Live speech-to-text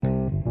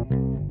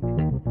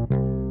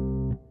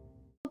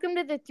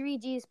to the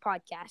 3Gs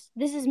podcast.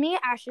 This is me,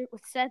 Asher,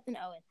 with Seth and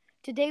Owen.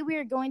 Today we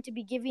are going to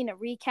be giving a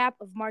recap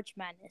of March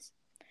Madness.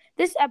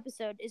 This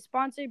episode is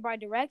sponsored by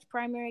Direct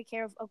Primary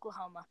Care of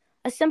Oklahoma,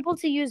 a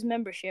simple-to-use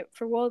membership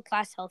for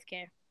world-class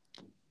healthcare.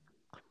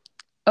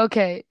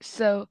 Okay,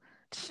 so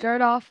to start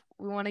off,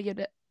 we want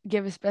to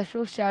give a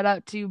special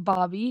shout-out to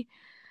Bobby.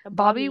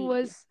 Bobby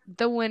was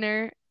the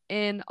winner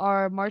in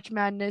our March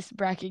Madness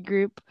bracket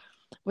group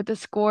with a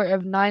score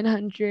of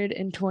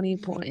 920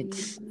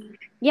 points.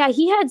 Yeah,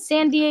 he had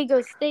San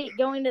Diego State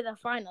going to the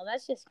final.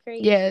 That's just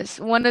crazy. Yes,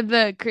 one of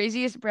the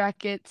craziest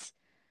brackets,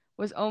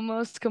 was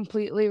almost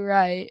completely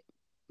right,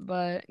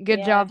 but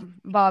good job,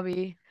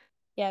 Bobby.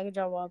 Yeah, good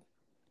job, Bob.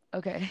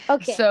 Okay.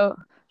 So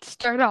to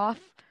start off,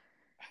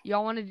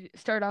 y'all want to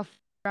start off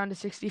round of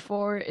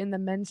 64 in the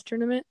men's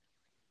tournament?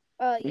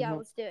 Yeah,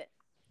 let's do it.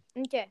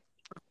 Okay.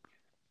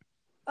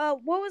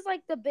 What was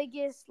the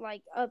biggest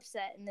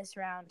upset in this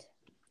round?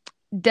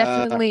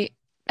 Definitely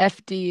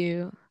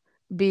FDU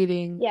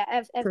beating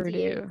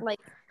Purdue. FDU.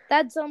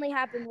 That's only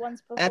happened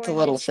once before. That's a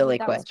little silly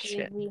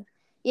question.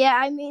 Yeah,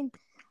 I mean,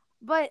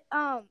 but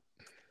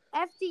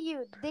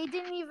FDU, they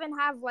didn't even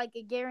have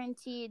a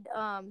guaranteed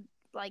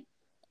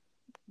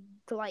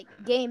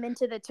game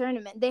into the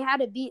tournament. They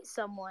had to beat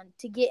someone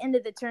to get into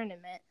the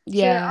tournament.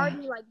 Yeah. So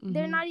they're already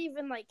they're not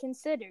even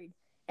considered.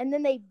 And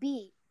then they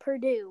beat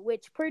Purdue,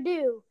 which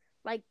Purdue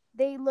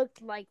they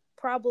looked like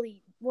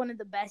probably one of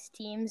the best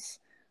teams.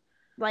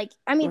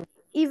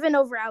 Even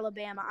over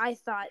Alabama, I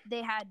thought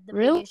they had the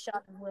biggest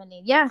shot of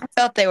winning. Yeah. I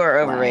thought they were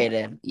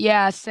overrated.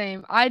 Yeah,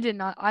 same. I did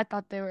not. I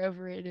thought they were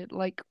overrated.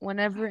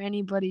 Whenever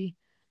anybody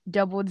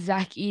doubled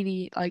Zach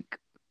Edey,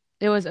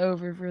 it was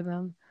over for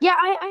them. Yeah,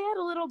 I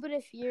had a little bit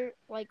of fear,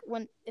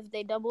 if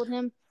they doubled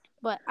him,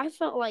 but I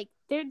felt like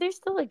they're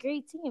still a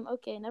great team.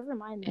 Okay, never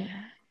mind that.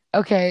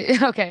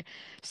 Okay.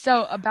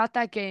 So about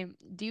that game,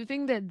 do you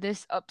think that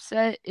this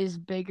upset is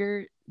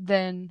bigger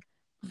than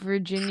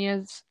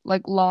Virginia's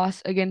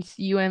loss against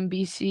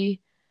UMBC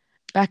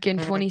back in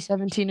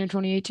 2017 or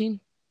 2018?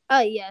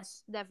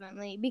 Yes,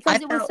 definitely, because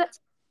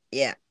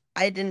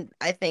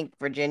I think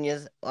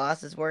Virginia's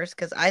loss is worse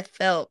because I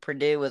felt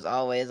Purdue was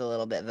always a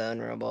little bit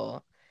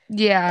vulnerable.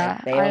 Yeah,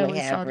 they only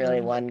have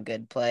really one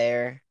good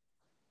player,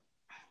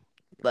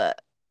 but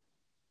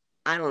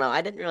I don't know. I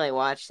didn't really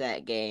watch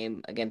that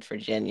game against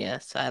Virginia,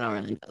 so I don't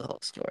really know the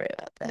whole story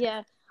about that.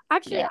 Yeah.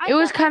 Actually, it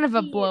was kind of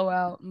a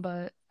blowout,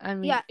 but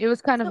it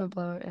was kind of a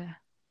blowout. Yeah.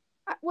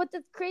 What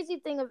the crazy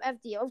thing of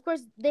FDU, of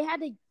course, they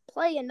had to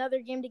play another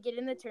game to get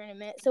in the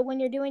tournament. So when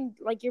you're doing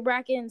your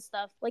bracket and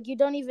stuff, you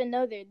don't even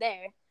know they're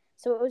there.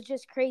 So it was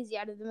just crazy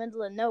out of the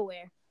middle of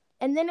nowhere.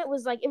 And then it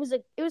was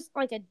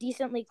a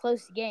decently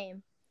close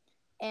game,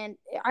 and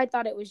I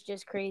thought it was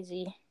just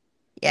crazy.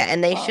 Yeah,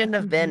 and they shouldn't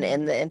have been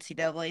in the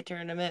NCAA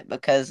tournament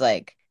because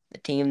the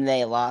team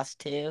they lost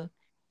to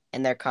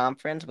in their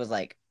conference was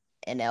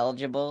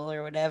ineligible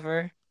or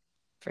whatever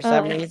for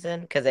some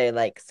reason because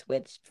they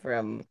switched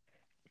from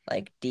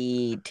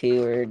D2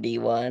 or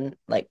D1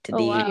 to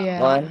D1.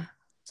 Yeah.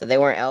 So they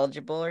weren't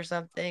eligible or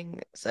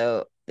something.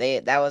 So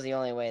that was the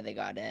only way they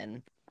got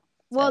in.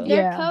 Well,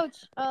 their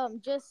coach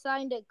just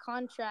signed a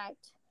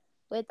contract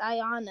with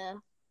Ayana,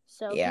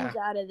 so he's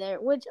out of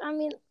there. Which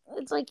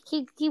it's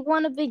he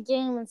won a big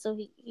game, and so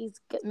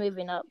he's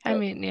moving up.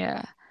 But...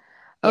 yeah.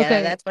 Okay.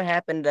 Yeah, that's what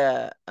happened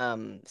to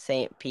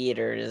St.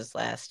 Peter's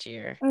last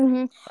year.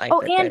 Mm-hmm.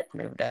 And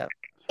moved up.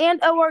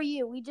 And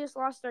ORU, we just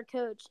lost our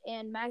coach,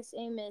 and Max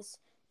Amos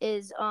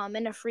is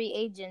in a free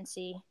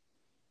agency,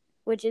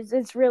 which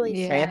it's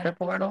really sad. Transfer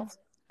portal.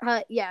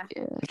 Yeah.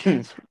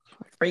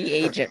 Free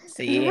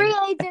agency. Free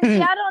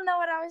agency. I don't know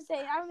what I was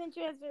saying. I'm in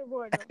transfer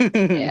portal.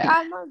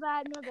 Yeah. My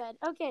bad.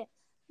 Okay.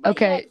 But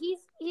okay. Yeah,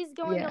 he's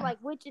going to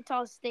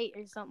Wichita State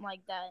or something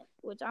like that,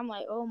 which I'm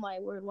like, oh my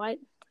word, what?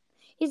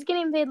 He's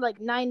getting paid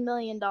 $9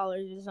 million or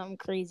something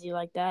crazy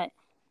like that.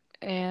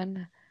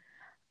 And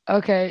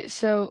okay,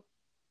 so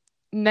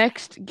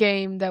next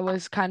game that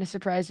was kind of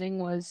surprising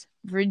was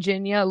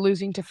Virginia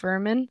losing to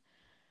Furman.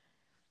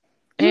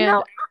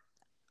 And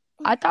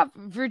I thought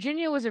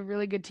Virginia was a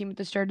really good team at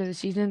the start of the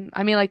season.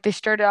 They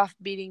started off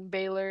beating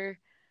Baylor.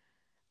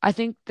 I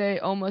think they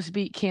almost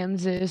beat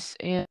Kansas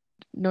and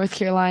North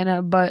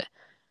Carolina, but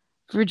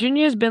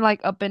Virginia's been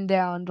up and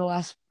down the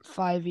last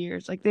 5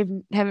 years. They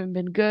haven't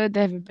been good,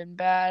 they haven't been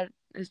bad.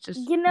 It's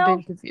just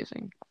been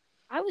confusing.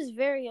 I was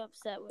very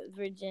upset with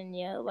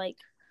Virginia.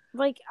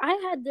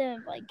 I had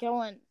them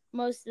going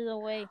most of the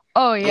way.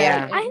 Oh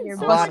yeah, I had your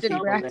so Boston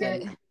much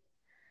bracket.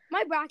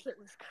 My bracket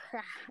was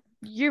crap.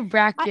 Your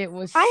bracket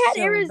was. I had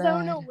so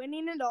Arizona bad.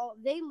 winning it all.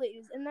 They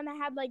lose, and then I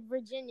had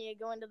Virginia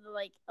going to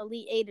the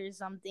Elite Eight or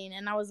something,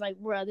 and I was like,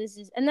 bro, this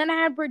is. And then I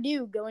had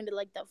Purdue going to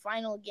the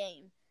final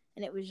game,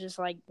 and it was just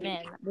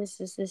man, this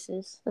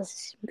is.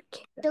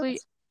 Really,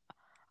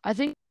 I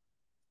think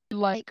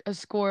a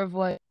score of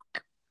I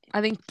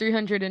think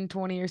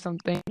 320 or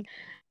something.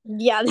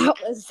 Yeah, that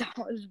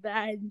was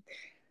bad.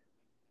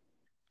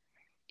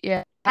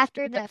 Yeah,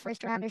 after the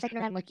first round or second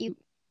round, you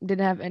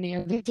didn't have any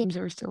other teams that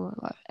were still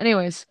alive.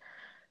 Anyways,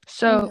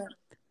 so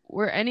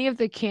were any of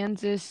the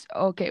Kansas?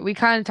 Okay, we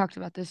kind of talked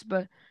about this,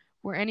 but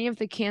were any of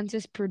the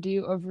Kansas,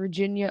 Purdue, or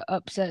Virginia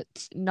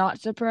upsets not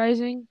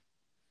surprising?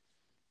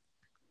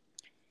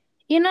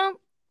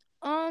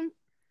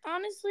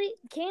 Honestly,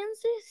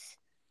 Kansas,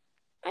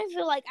 I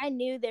feel like I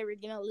knew they were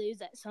gonna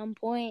lose at some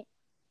point.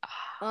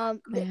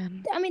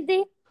 Man.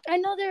 I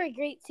know they're a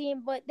great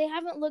team, but they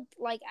haven't looked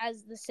like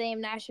as the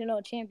same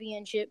national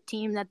championship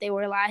team that they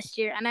were last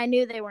year, and I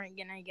knew they weren't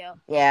gonna go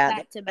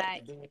back to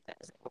back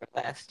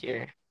last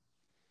year.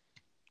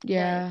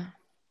 Yeah.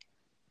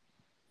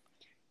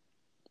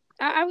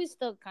 I was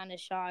still kind of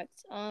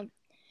shocked.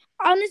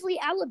 Honestly,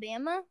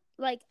 Alabama,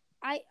 like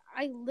I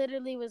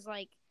literally was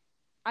like,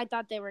 I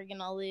thought they were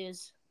gonna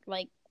lose.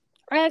 Like,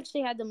 I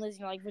actually had them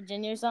losing like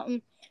Virginia or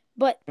something,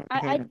 but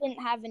I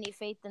didn't have any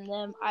faith in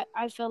them.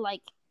 I feel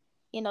like,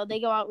 they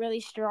go out really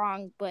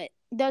strong, but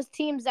those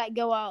teams that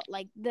go out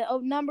like the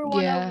number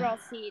one overall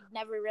seed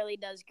never really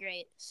does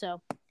great.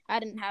 So I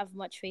didn't have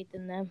much faith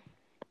in them.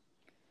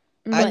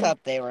 I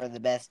thought they were the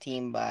best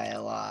team by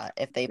a lot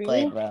if they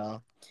played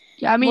well.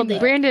 Yeah, I mean,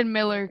 Brandon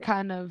Miller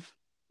kind of.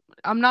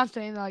 I'm not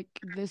saying like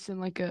this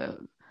in like a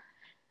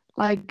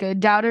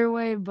doubter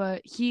way,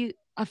 but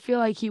I feel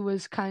like he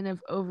was kind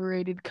of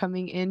overrated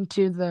coming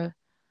into the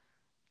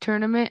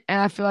tournament,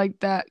 and I feel like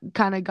that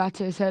kind of got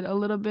to his head a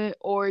little bit,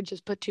 or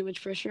just put too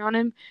much pressure on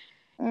him,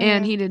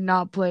 and he did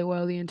not play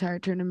well the entire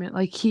tournament.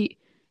 Like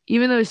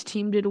even though his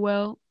team did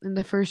well in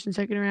the first and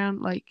second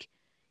round, like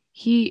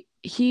he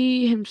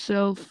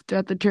himself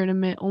throughout the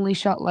tournament only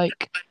shot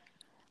like,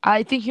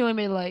 I think he only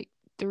made like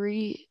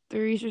 3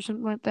 threes or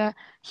something like that.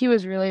 He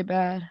was really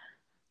bad.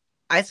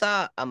 I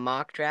saw a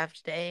mock draft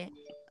today,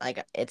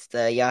 like it's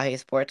the Yahoo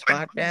Sports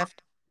mock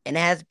draft, and it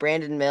has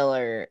Brandon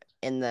Miller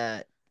in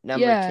the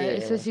number 2. Yeah,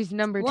 it says he's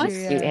number 2.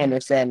 Scoot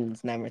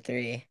Henderson's number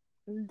 3.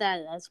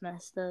 That's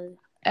messed up.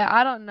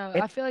 I don't know.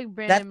 I feel like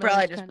Brandon That's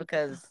probably just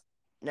because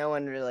no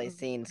one really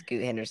seen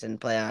Scoot Henderson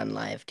play on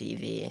live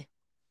TV.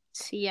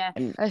 Yeah,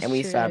 and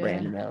we saw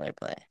Brandon Miller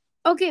play.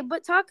 Okay,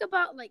 but talk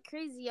about like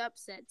crazy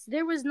upsets.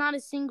 There was not a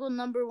single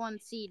number 1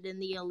 seed in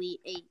the Elite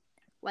 8.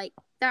 Like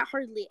that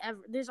hardly ever.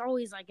 There's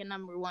always like a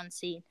number 1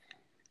 seed.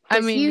 I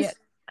mean,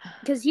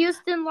 because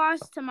Houston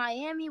lost to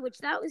Miami, which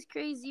that was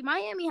crazy.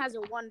 Miami has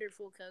a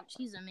wonderful coach.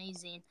 He's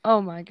amazing.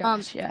 Oh my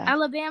gosh, yeah.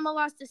 Alabama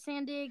lost to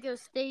San Diego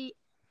State.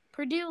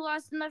 Purdue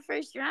lost in the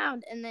first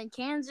round, and then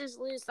Kansas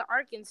lose to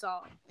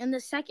Arkansas in the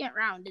second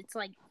round. It's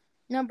like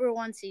number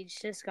 1 seeds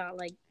just got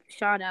like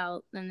shot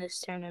out in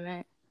this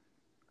tournament.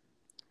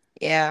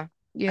 Yeah.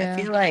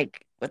 I feel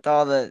like with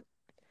all the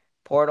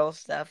portal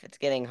stuff, it's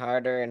getting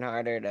harder and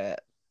harder to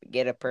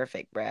get a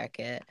perfect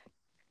bracket.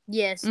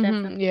 Yes,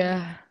 definitely.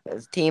 Yeah.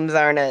 Because teams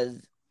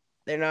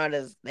they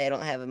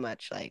don't have as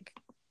much like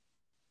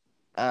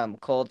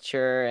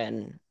culture,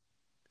 and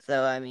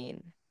so I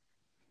mean,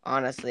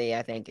 honestly,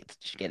 I think it's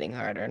just getting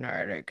harder and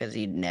harder because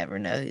you never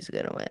know who's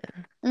gonna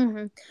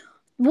win.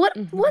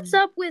 What's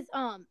up with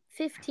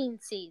 15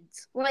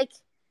 seeds? Like,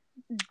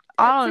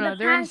 I don't know.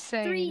 They're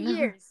insane. 3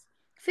 years,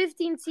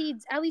 15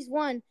 seeds, at least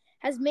one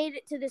has made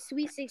it to the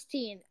Sweet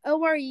 16.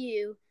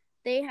 ORU,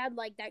 they had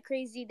like that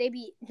crazy. They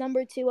beat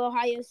number 2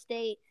 Ohio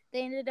State.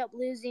 They ended up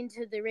losing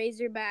to the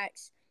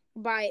Razorbacks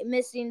by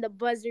missing the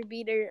buzzer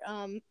beater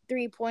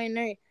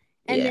 3-pointer.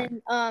 And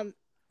then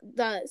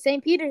the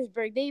St.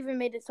 Petersburg, they even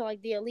made it to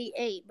like the Elite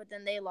 8, but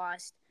then they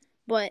lost.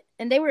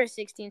 And they were a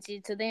 16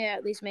 seed, so they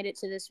at least made it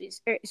to the Sweet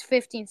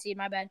 15 seed,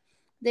 my bad.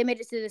 They made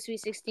it to the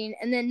Sweet 16.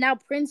 And then now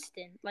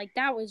Princeton, like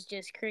that was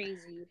just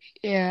crazy.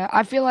 Yeah,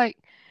 I feel like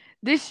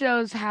this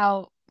shows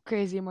how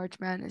crazy March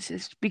Madness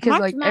is, because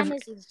March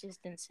Madness is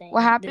just insane.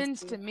 What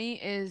happens to me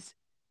is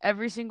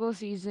every single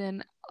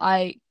season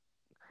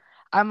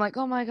I'm like,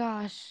 oh my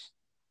gosh,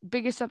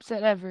 biggest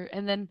upset ever,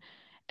 and then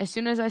as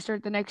soon as I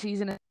start the next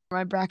season in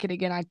my bracket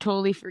again, I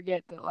totally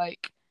forget that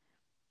like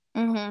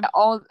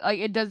all like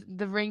it does.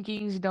 The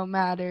rankings don't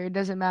matter. It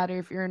doesn't matter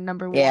if you're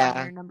number 1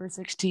 or number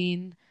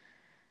 16.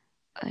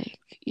 Like,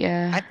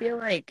 yeah, I feel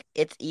like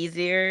it's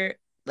easier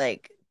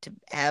like to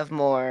have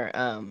more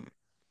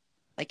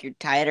like you're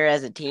tighter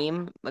as a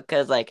team,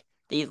 because like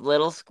these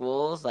little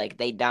schools, like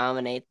they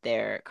dominate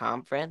their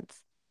conference,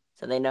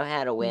 so they know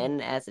how to win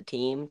as a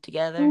team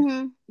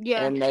together.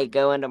 Yeah, and they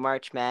go into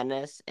March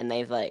Madness and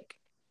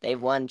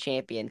they've won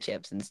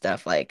championships and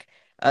stuff. Like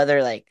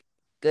other like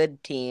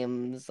good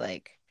teams,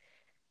 like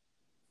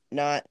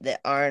not that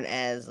aren't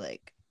as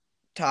like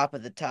top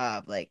of the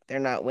top, like they're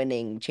not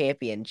winning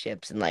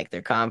championships in like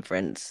their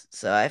conference.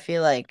 So I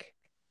feel like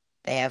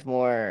they have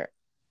more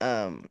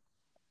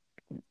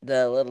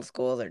the little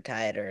schools are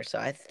tighter, so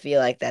I feel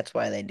like that's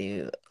why they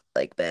do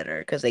like better,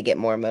 because they get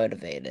more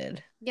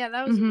motivated. Yeah,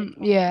 that was a good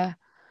point. Yeah.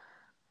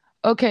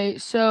 Okay,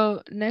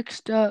 so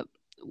next up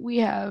we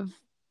have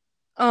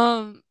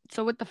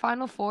so with the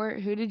Final Four,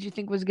 who did you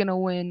think was gonna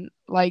win?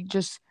 Like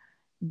just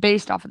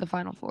based off of the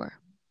Final Four.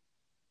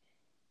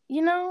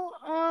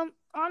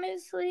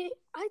 Honestly,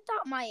 I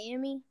thought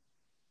Miami.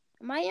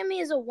 Miami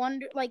is a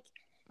wonder. Like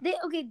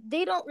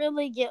they don't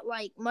really get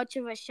like much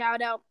of a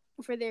shout out.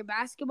 for their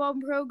basketball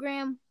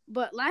program.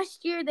 But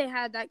last year they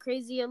had that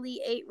crazy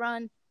Elite Eight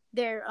run.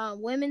 Their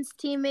women's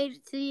team made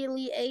it to the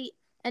Elite Eight,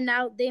 and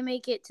now they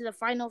make it to the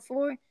Final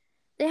Four.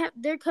 They have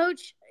their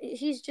coach.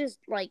 He's just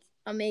like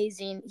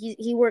amazing.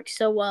 He works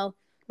so well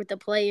with the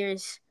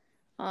players.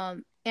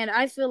 And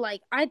I feel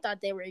like I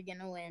thought they were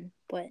gonna win,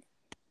 but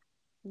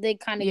they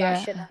kind of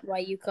got shut out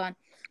by UConn.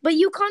 But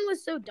UConn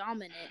was so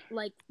dominant.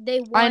 Like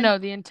they won. I know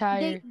the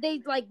entire.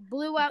 They like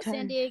blew out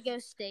San Diego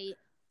State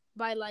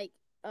by like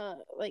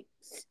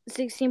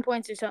 16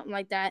 points or something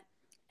like that,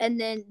 and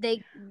then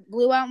they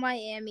blew out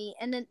Miami,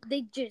 and then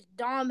they just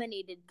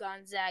dominated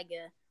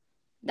Gonzaga.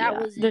 That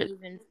wasn't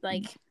even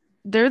like.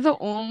 They're the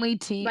only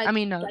team. Like, I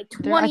mean, no, like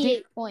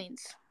 28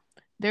 points.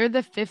 They're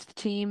the 5th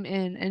team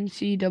in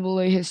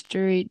NCAA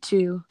history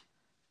to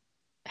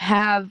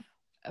have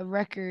a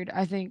record.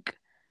 I think,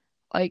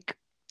 like,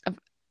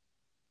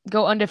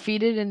 go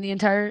undefeated in the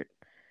entire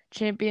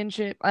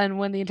championship and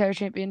win the entire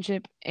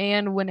championship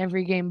and win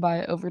every game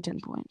by over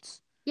 10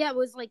 points. Yeah, it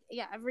was like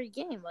every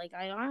game. Like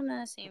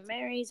Iona, St.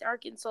 Mary's,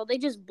 Arkansas, they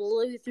just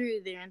blew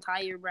through their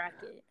entire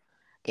bracket.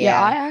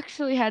 Yeah, I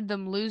actually had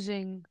them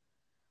losing.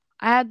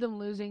 I had them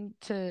losing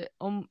to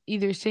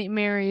either St.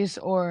 Mary's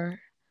or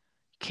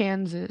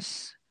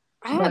Kansas.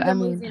 I had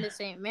them losing to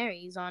St.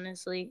 Mary's,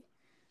 honestly.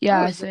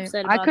 Yeah,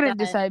 I couldn't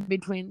decide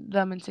between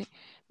them and St.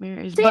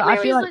 Mary's. St.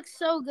 Mary's looked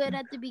so good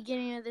at the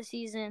beginning of the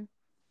season.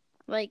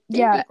 Like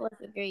they look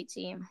like a great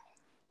team.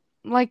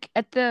 Like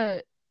in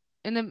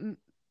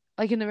the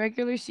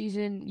regular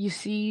season, you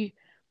see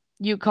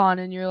UConn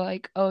and you're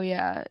like, oh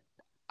yeah.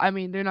 I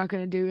mean, they're not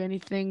gonna do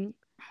anything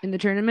in the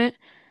tournament,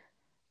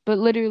 but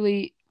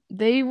literally,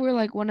 they were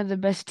like one of the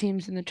best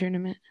teams in the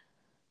tournament.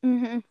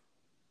 Mm-hmm.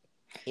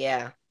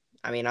 Yeah,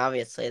 I mean,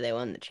 obviously they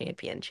won the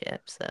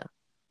championship, so.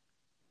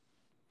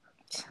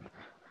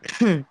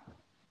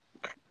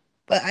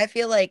 But I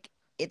feel like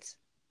it's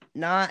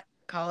not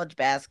college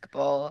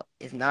basketball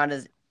is not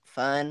as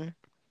fun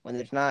when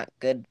there's not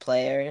good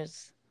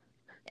players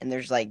and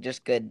there's like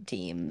just good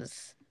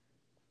teams.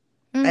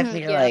 I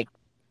feel like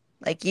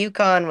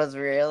UConn was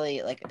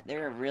really like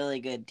they're a really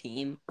good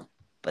team,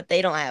 but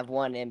they don't have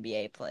one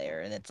NBA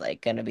player that's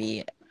like gonna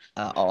be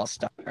an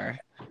all-star.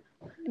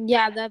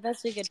 Yeah,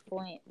 that's a good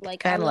point.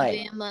 Like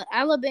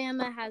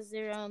Alabama has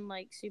their own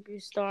like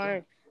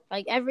superstar.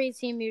 Like every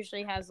team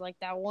usually has like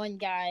that one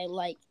guy.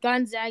 Like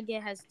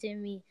Gonzaga has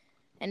Timmy,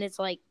 and it's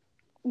like,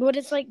 but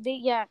it's like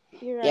you're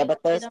right. Yeah,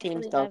 but those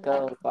teams don't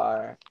go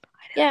far.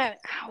 Yeah,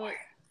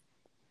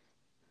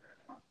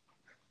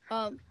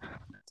 but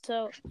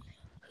so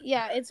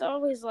yeah, it's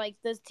always like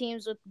those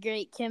teams with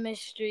great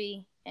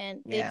chemistry,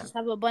 and they just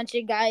have a bunch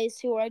of guys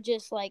who are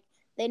just like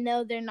they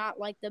know they're not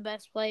like the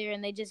best player,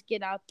 and they just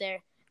get out there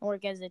and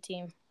work as a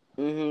team.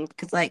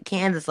 Because like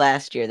Kansas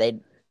last year, they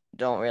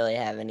don't really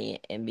have any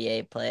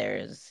NBA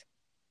players.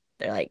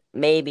 They're like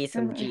maybe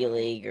some G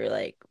League or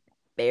like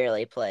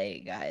barely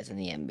play guys in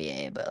the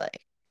NBA, but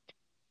like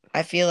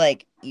I feel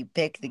like you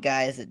pick the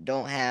guys that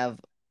don't have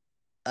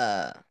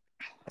a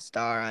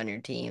star on your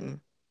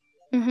team.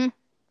 Mm-hmm.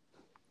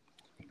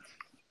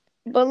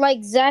 But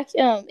like Zach,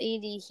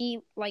 he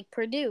like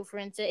Purdue, for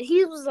instance,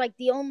 he was like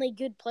the only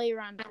good player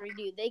on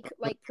Purdue.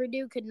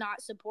 Purdue could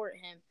not support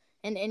him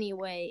in any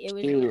way. It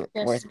was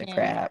just worth the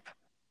crap.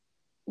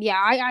 Yeah,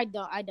 I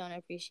don't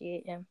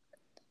appreciate him.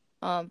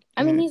 I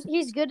mean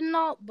he's good and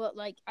all, but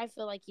like I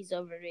feel like he's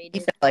overrated.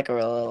 He felt like a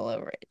little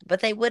overrated,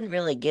 but they wouldn't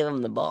really give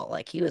him the ball.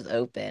 Like he was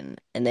open,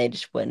 and they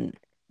just wouldn't.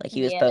 Like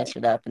he was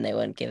posted up, and they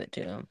wouldn't give it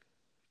to him.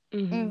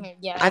 Mm-hmm.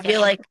 Yeah,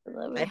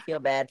 I feel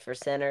bad for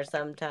center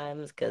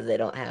sometimes because they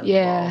don't have the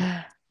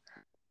ball.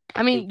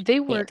 I mean, they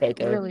work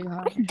really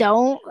hard.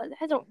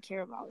 I don't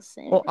care about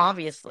center. Well,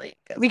 obviously,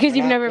 because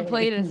you've never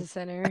played as a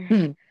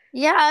center.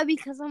 Yeah,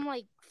 because I'm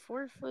like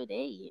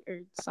 4'8" or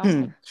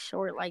something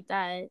short like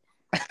that.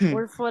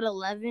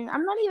 4'11".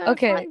 I'm not even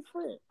 5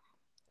 foot.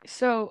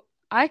 So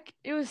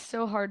it was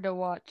so hard to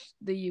watch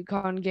the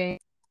UConn game.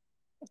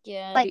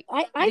 Yeah, like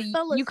I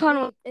fell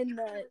asleep in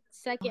the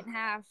second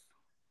half.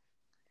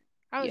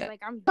 I was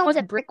like, that was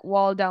a brick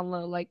wall down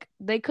low. Like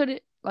they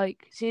couldn't,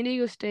 like San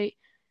Diego State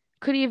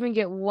couldn't even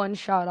get one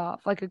shot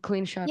off, like a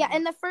clean shot. Yeah,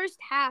 in the first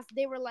half,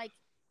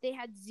 they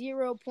had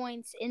 0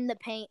 points in the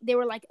paint. They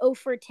were like 0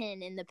 for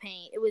 10 in the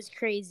paint. It was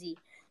crazy.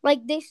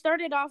 Like they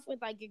started off with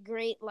like a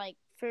great like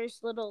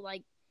first little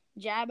like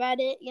jab at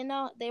it, you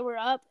know. They were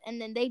up,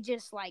 and then they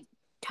just like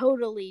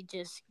totally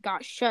just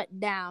got shut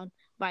down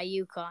by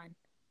UConn.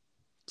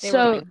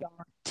 So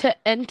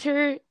to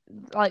entering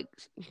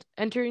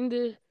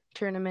the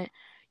tournament,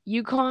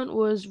 UConn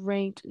was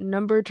ranked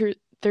number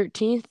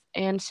 13th,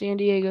 and San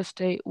Diego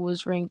State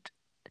was ranked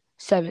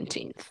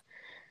 17th.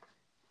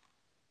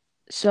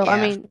 So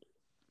I mean,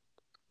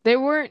 they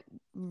weren't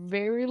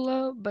very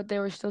low, but they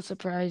were still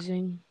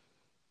surprising.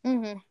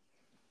 Mm-hmm.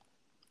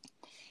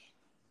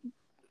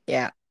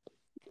 Yeah.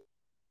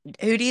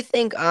 Who do you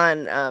think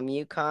on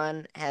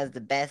UConn has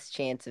the best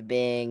chance of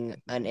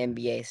being an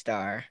NBA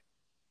star?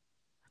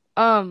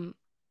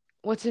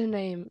 What's his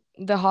name?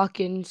 The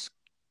Hawkins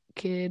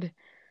kid.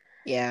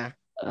 Yeah.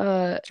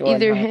 Jordan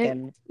either him.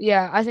 Hawkins.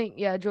 Yeah, I think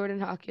Jordan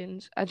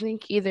Hawkins. I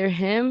think either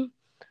him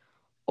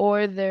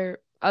or their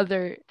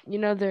other,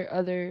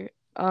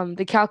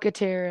 the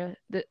Calcaterra,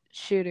 the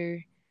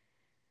shooter.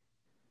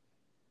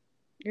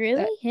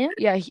 Really? That Him?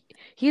 yeah,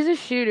 he's a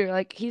shooter.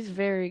 Like he's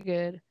very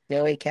good.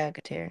 Joey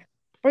Calcaterra.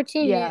 Or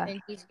Team Yeah,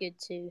 Newton? He's good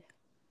too.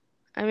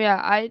 I mean,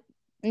 yeah, I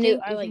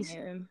think I like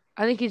Newton.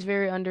 I think he's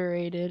very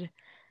underrated.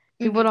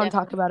 People don't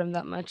talk Definitely. about him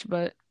that much,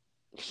 but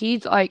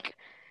he's like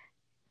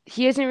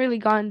he hasn't really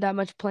gotten that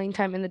much playing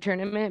time in the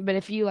tournament. But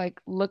if you like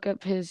look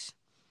up his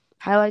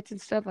highlights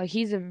and stuff, like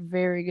he's a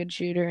very good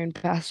shooter and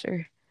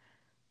passer.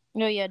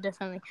 No, yeah,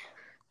 definitely.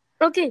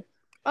 Okay.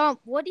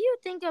 What do you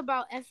think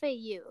about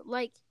FAU?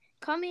 Like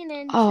coming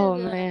into Oh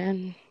the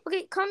man,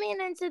 coming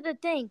into the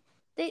thing,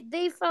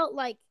 they felt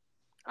like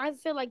I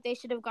feel like they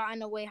should have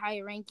gotten a way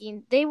higher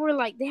ranking. They were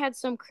like they had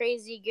some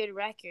crazy good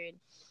record.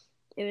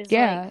 It was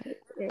yeah,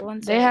 like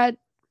one they second. had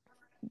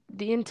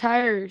the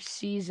entire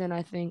season.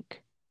 I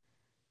think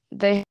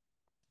they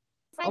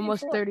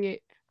almost 5-4.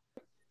 38.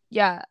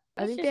 Yeah,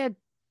 I That's think just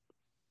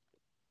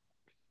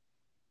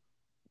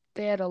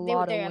they had a they were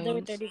lot of there. They were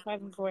wins.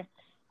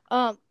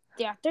 35-4.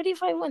 Yeah,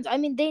 35 wins. I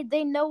mean,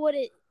 they know what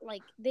it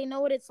like. They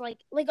know what it's like.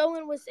 Like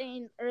Owen was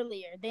saying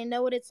earlier, they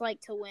know what it's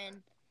like to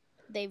win.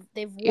 They've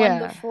won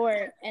Yeah,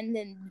 before, and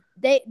then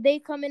they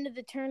come into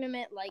the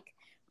tournament like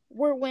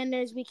we're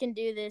winners. We can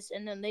do this,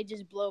 and then they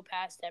just blow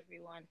past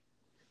everyone.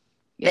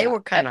 They yeah.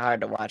 were kind of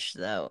hard to watch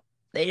though.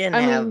 They didn't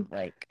I have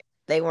mean,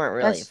 they weren't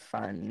really that's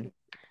fun.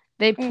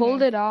 they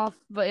pulled Mm-hmm. it off,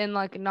 but in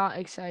like not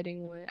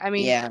exciting way. I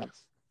mean, Yeah.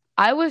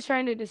 I was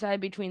trying to decide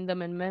between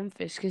them and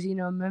Memphis because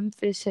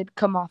Memphis had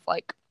come off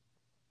like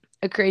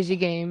a crazy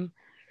game.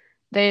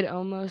 They had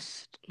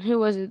almost who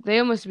was it? They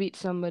almost beat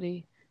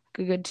somebody,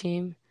 like a good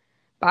team.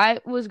 But I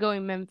was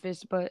going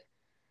Memphis, but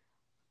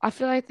I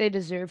feel like they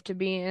deserve to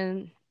be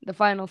in the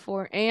Final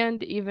Four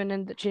and even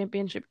in the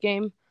championship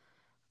game.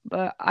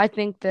 But I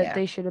think that Yeah.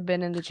 they should have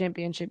been in the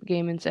championship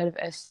game instead of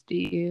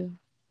SDU.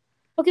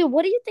 Okay,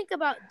 what do you think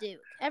about Duke?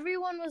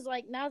 Everyone was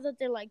like, now that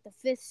they're like the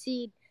 5th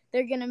seed,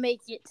 they're gonna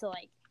make it to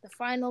like the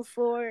Final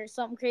Four or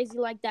something crazy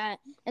like that,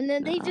 and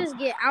then they No. just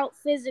get out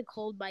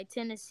physicaled by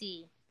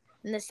Tennessee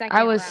in the I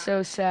second was round.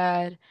 so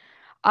sad.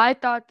 I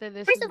thought that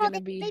this First was of all,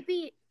 gonna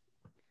be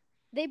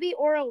they beat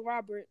Oral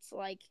Roberts.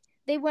 Like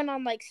they went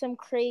on like some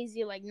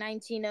crazy like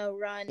 19-0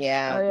 run.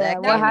 Yeah, Oh yeah,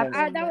 that what game was.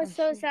 happened, That was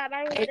so Asher? sad.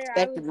 I was I there. I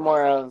expected was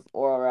more like, of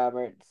Oral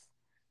Roberts.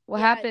 What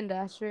yeah. happened,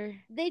 Asher?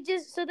 They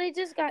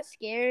just got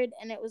scared,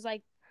 and it was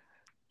like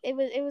it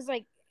was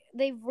like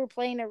they were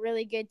playing a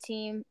really good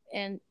team,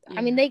 and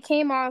I mean Yeah. they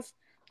came off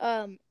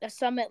a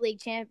Summit League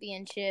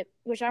championship,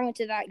 which I went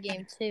to that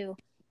game too,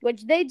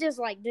 which they just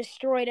like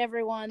destroyed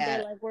everyone. They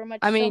Yeah. like were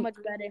I so mean, much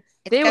better.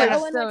 It's they were kind of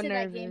Owen went so to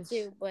that game nervous.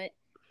 too, but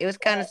it was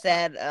kind of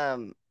sad.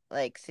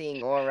 Like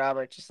seeing Oral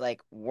Roberts just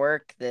like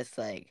work this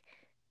like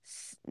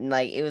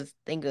it was. I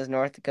think it was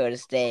North Dakota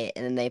State,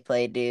 and then they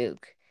play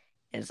Duke.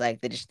 And it's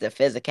like the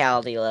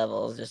physicality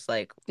level is just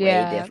like way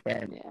Yeah,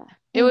 different. yeah.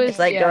 It Mhm. It's was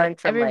like going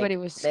from everybody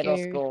like was middle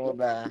scared. school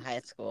to high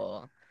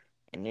school,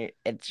 and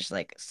it's just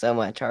like so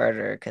much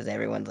harder because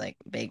everyone's like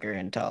bigger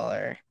and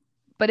taller.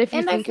 But if you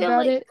and I think feel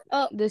about like it,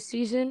 this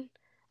season,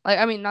 like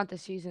I mean not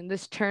this season,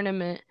 this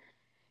tournament,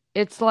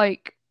 it's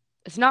like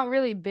it's not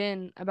really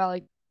been about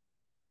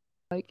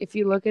like if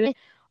you look at it,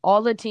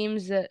 all the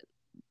teams that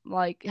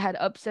like had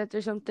upsets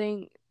or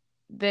something,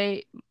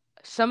 they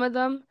some of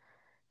them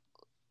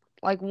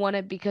like won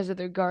it because of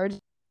their guards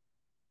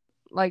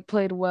like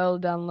played well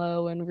down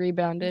low and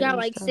rebounded yeah, and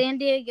like stuff. San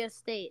Diego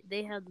State,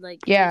 they had like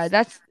Yeah, just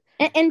that's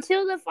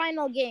until the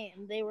final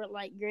game, they were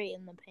like great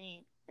in the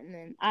paint, and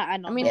then I I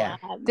don't know mean Yeah,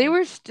 what happened. they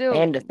were still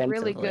and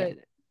really defensively.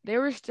 good. They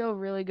were still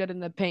really good in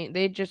the paint.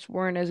 They just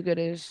weren't as good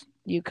as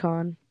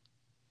UConn.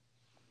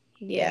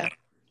 Yeah.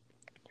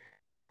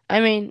 I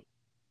mean,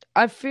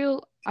 I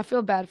feel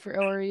bad for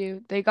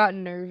ORU. They got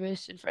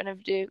nervous in front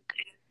of Duke.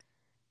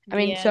 I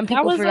mean, Yeah, some that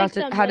people was forgot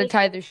like the how to most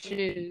tie their stressful.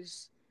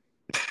 shoes.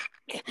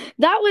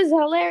 That was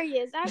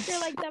hilarious. After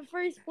like the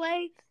first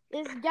play,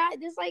 this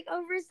like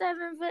over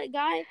 7 foot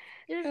guy,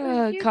 his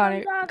shoe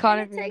comes off, and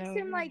Connor it takes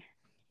him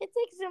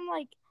Vanover.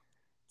 like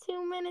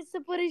 2 minutes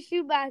to put his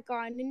shoe back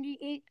on, and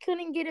he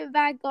couldn't get it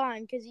back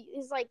on because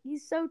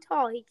he's so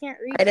tall he can't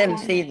reach. I didn't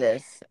on see it.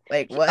 this.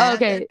 Like what Oh,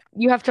 happened? okay,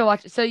 you have to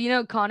watch it. So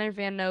Connor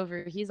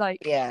Vanover. He's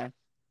like Yeah,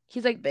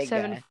 he's like big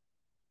 7. guy.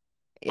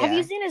 Have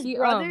you Yeah, seen his He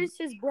brothers?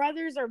 His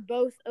brothers are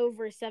both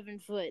over 7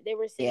 foot. They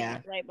were sitting yeah.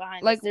 right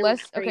behind us. like They were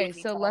less okay.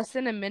 crazy So tall. less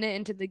than a minute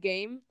into the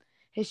game,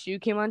 his shoe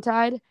came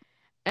untied.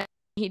 And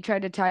he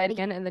tried to tie it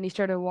again, and then he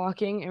started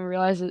walking and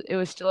realized that it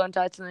was still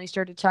untied. So then he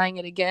started tying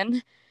it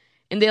again,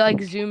 and they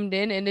like zoomed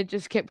in, and it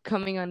just kept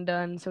coming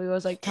undone. So he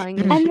was like tying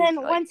his And shoe, then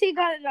like, once he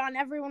got it on,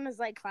 everyone was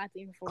like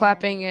clapping for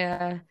clapping.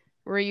 him.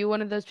 Were you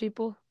one of those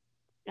people?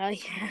 Oh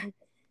yeah.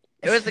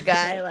 There was a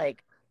guy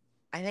like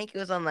I think he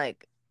was on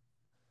like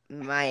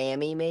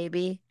Miami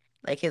maybe.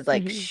 Like his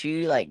Mhm.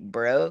 shoe like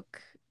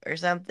broke or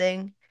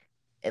something.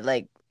 It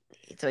like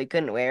so he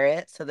couldn't wear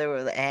it. So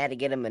I had to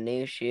get him a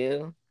new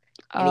shoe.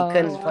 And he Oh,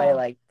 couldn't play wow.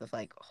 like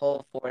the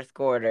whole fourth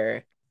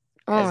quarter.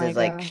 because my his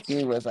like gosh.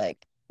 shoe was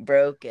like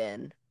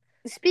broken.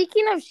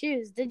 Speaking of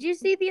shoes, did you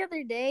see the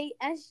other day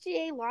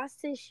SGA lost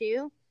his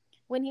shoe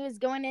when he was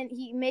going in?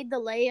 He made the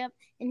layup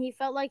and he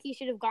felt like he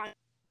should have gotten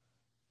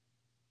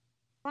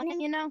on him.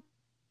 You know,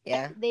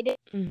 Yeah. they did.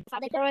 Mm.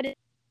 They throw it,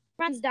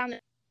 runs down,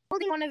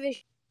 holding one of his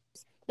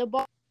shoes. The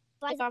ball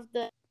flies off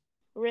the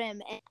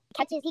rim and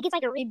catches. He gets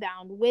like a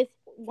rebound with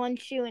one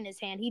shoe in his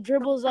hand. He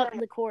dribbles up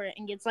the court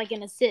and gets like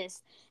an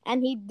assist.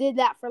 And he did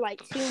that for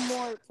like 2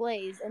 more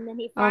plays, and then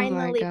he Oh my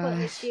finally put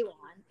his gosh. shoe on.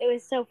 It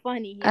was so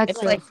funny. He That's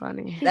was so like,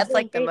 funny. he's That's doing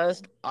like the great.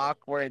 most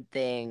awkward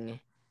thing.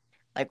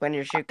 Like when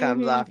your shoe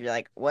comes off, you're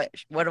like, what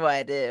do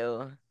I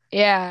do?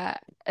 Yeah,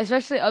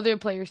 especially other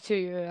players too.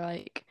 You're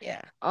like,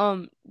 Yeah.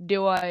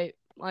 do I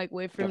like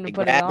wait for Do him I to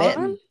put it grab it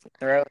on? and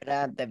throw it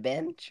at the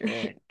bench, or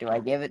do I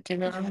give it to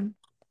him?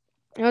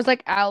 It was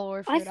like Al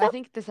Orford. I felt-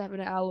 think this happened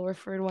to Al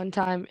Orford one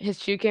time. His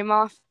shoe came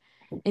off,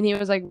 and he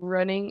was like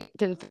running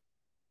to the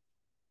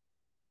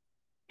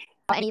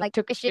and he like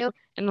took his shoe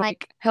and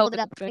like held it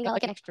up and got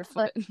like an extra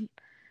foot.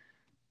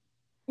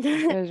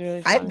 It was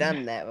really funny. I've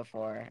done that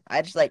before.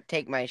 I just like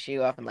take my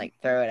shoe off and like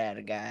throw it at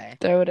a guy.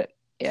 Throw it.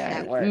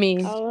 Yeah, That works.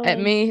 me at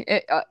me.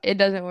 It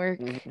doesn't work.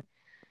 Mhm.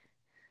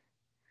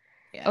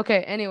 Yeah.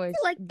 Okay. Anyways,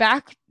 Like-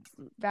 back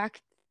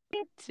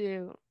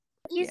to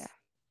yeah,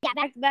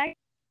 back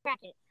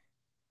bracket.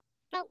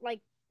 Felt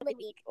like really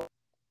weak.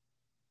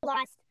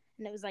 Lost,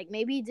 and it was like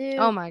maybe Duke.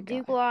 Oh my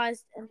Duke God.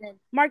 lost, and then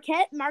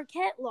Marquette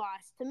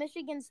lost to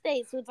Michigan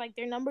State. So it's like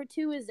their number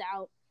 2 is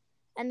out,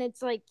 and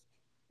it's like,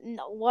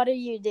 no, what are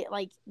you doing?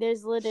 Like,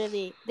 there's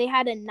literally they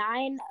had a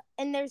 9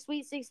 in their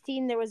Sweet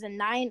 16. There was a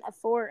 9, a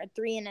 4, a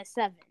 3, and a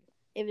 7.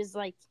 It was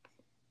like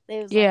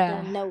like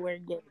they're nowhere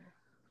good.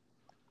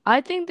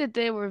 I think that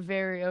they were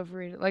very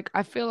overrated. Like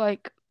I feel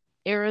like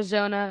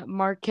Arizona,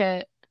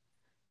 Marquette,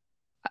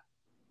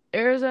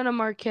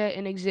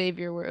 and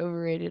Xavier were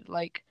overrated.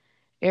 Like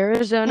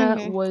Arizona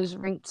Mhm. was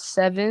ranked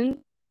 7th,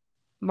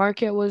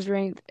 Marquette was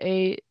ranked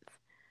 8th,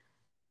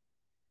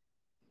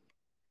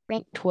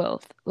 ranked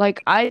 12th.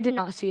 Like I did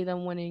not see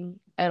them winning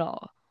at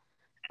all.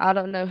 I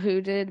don't know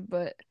who did,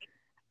 but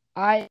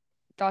I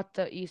thought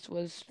the East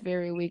was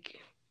very weak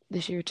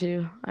this year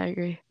too. I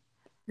agree.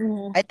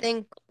 Mhm. I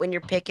think when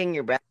you're picking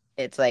your bracket,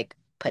 it's like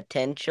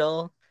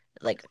potential,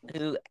 like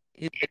who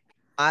gets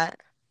hot,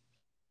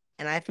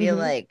 and I feel Mhm.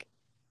 like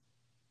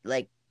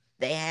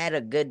they had a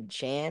good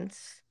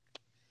chance.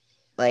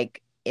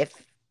 Like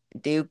if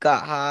Duke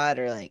got hot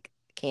or like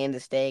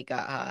Kansas State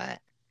got hot,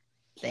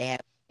 they had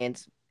a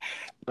chance.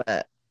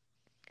 But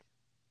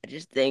I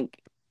just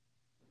think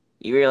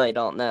you really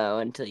don't know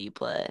until you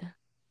play.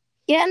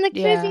 Yeah, and the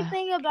crazy Yeah.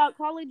 thing about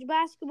college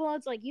basketball,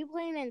 it's like you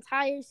play an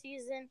entire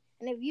season,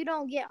 and if you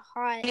don't get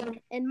hot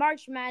in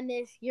March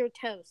Madness, you're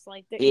toast.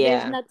 Like there's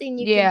Yeah. nothing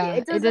you can do. Yeah, It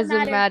it doesn't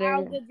doesn't matter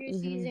how matter. good your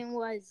Mhm. season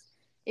was.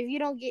 If you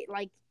don't get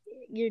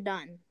you're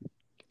done.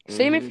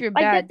 Same if Mhm. you're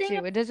Like, the bad thing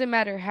too. It doesn't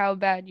matter how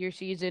bad your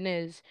season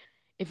is.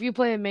 If you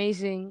play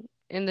amazing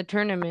in the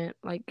tournament,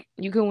 like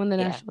you can win the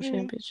Yeah. national Mhm.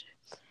 championship.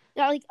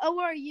 Yeah, like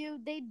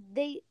ORU,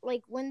 they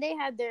like when they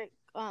had their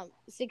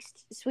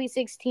Sweet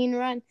 16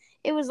 run,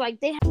 it was like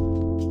they had